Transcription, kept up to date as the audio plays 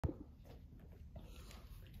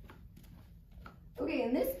Okay,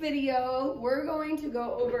 in this video, we're going to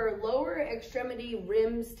go over lower extremity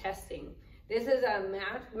RIMS testing. This is a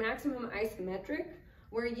maximum isometric.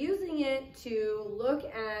 We're using it to look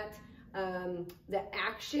at the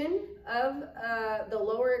action of the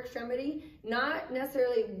lower extremity, not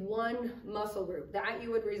necessarily one muscle group. That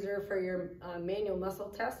you would reserve for your manual muscle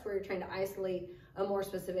test where you're trying to isolate a more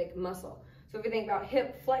specific muscle. So if you think about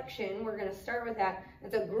hip flexion, we're going to start with that.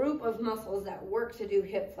 It's a group of muscles that work to do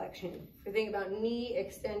hip flexion. If you think about knee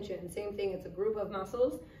extension, same thing, it's a group of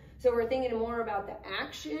muscles. So we're thinking more about the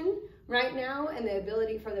action right now and the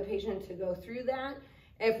ability for the patient to go through that.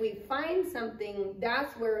 If we find something,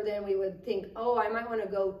 that's where then we would think, oh, I might want to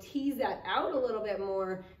go tease that out a little bit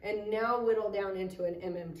more and now whittle down into an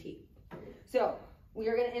MMT. So we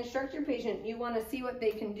are going to instruct your patient. You want to see what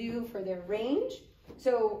they can do for their range.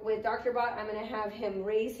 So with Dr. Bott, I'm going to have him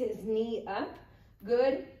raise his knee up.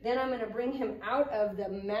 Good. Then I'm going to bring him out of the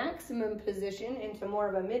maximum position into more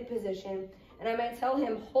of a mid position. And I might tell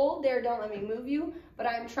him, hold there, don't let me move you. But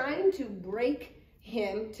I'm trying to break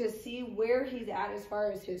him to see where he's at as far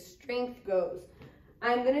as his strength goes.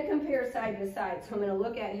 I'm going to compare side to side. So I'm going to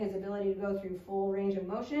look at his ability to go through full range of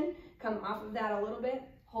motion, come off of that a little bit,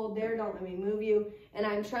 hold there, don't let me move you. And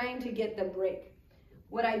I'm trying to get the break.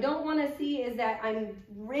 What I don't want to see is that I'm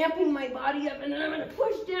ramping my body up and then I'm going to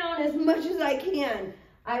push down as much as I can.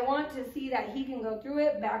 I want to see that he can go through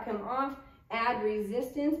it, back him off, add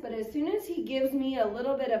resistance. But as soon as he gives me a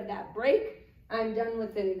little bit of that break, I'm done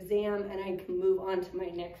with the exam and I can move on to my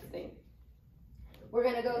next thing. We're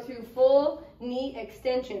going to go through full knee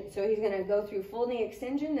extension. So he's going to go through full knee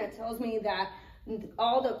extension. That tells me that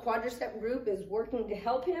all the quadricep group is working to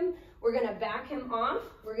help him. We're going to back him off.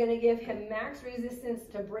 We're going to give him max resistance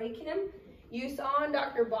to break him. You saw on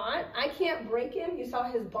Dr. Bott, I can't break him. You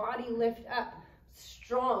saw his body lift up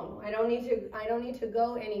strong. I don't need to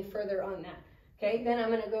go any further on that. Okay, then I'm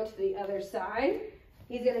going to go to the other side.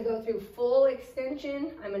 He's going to go through full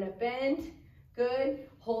extension. I'm going to bend. Good.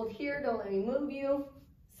 Hold here. Don't let me move you.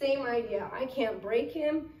 Same idea. I can't break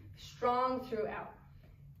him. Strong throughout.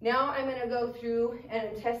 Now I'm going to go through and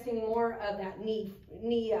I'm testing more of that knee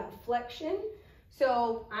flexion.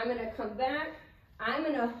 So I'm going to come back. I'm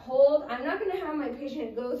going to hold. I'm not going to have my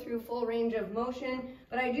patient go through full range of motion,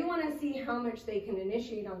 but I do want to see how much they can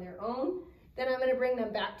initiate on their own. Then I'm going to bring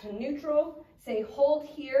them back to neutral. Say hold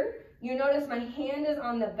here. You notice my hand is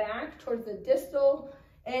on the back towards the distal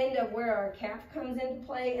end of where our calf comes into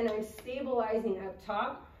play, and I'm stabilizing up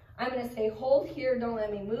top. I'm going to say hold here, don't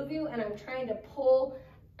let me move you, and I'm trying to pull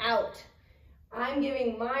out. I'm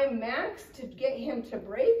giving my max to get him to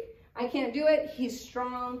break. I can't do it. He's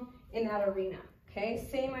strong in that arena. Okay,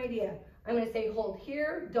 same idea. I'm going to say hold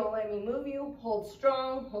here, don't let me move you, hold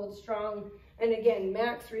strong, and again,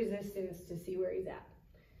 max resistance to see where he's at.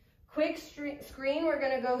 Quick screen, we're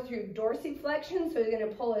going to go through dorsiflexion, so he's going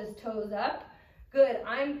to pull his toes up. Good,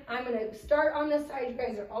 I'm going to start on this side. You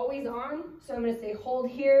guys are always on, so I'm going to say hold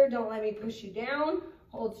here, don't let me push you down,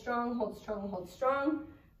 hold strong, hold strong, hold strong.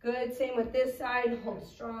 Good, same with this side, hold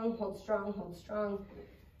strong, hold strong, hold strong.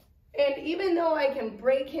 And even though I can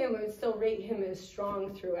break him, I would still rate him as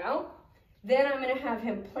strong throughout. Then I'm going to have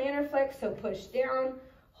him plantar flex, so push down,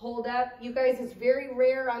 hold up. You guys, it's very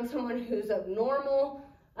rare on someone who's of normal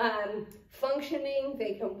functioning.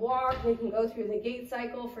 They can walk, they can go through the gait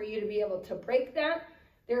cycle for you to be able to break that.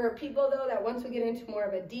 There are people, though, that once we get into more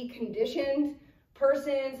of a deconditioned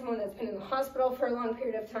person, someone that's been in the hospital for a long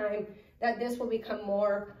period of time, that this will become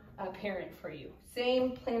more apparent for you.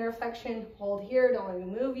 Same plantar flexion, hold here, don't let me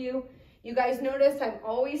move you. You guys notice I'm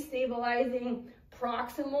always stabilizing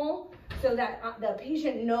proximal so that the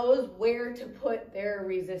patient knows where to put their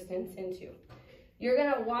resistance into. You're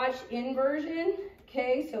gonna watch inversion,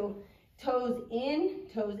 okay? So toes in,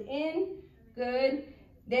 good.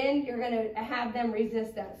 Then you're gonna have them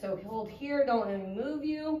resist that. So hold here, don't let me move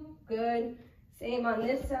you, good. Same on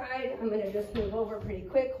this side. I'm going to just move over pretty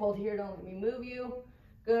quick. Hold here, don't let me move you.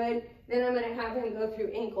 Good. Then I'm going to have him go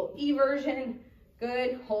through ankle eversion.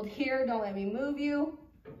 Good. Hold here, don't let me move you.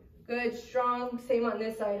 Good, strong. Same on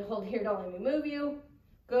this side. Hold here, don't let me move you.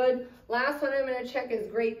 Good. Last one I'm going to check is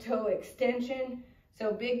great toe extension.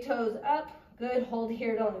 So big toes up. Good. Hold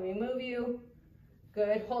here, don't let me move you.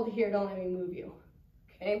 Good. Hold here, don't let me move you.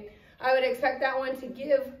 Okay. I would expect that one to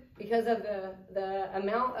give because of the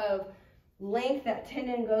amount of length that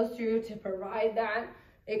tendon goes through to provide that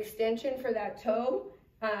extension for that toe.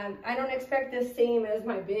 I don't expect the same as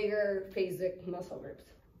my bigger phasic muscle groups.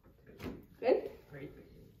 Good? Great.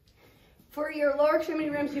 For your lower extremity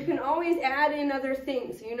RIMS, you can always add in other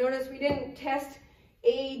things. So you notice we didn't test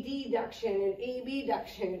adduction and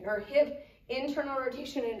abduction or hip internal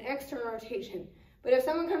rotation and external rotation. But if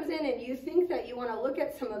someone comes in and you think that you want to look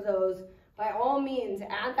at some of those, by all means,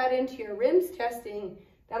 add that into your RIMS testing.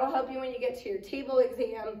 That'll help you when you get to your table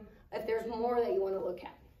exam if there's more that you want to look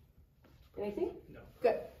at. Anything?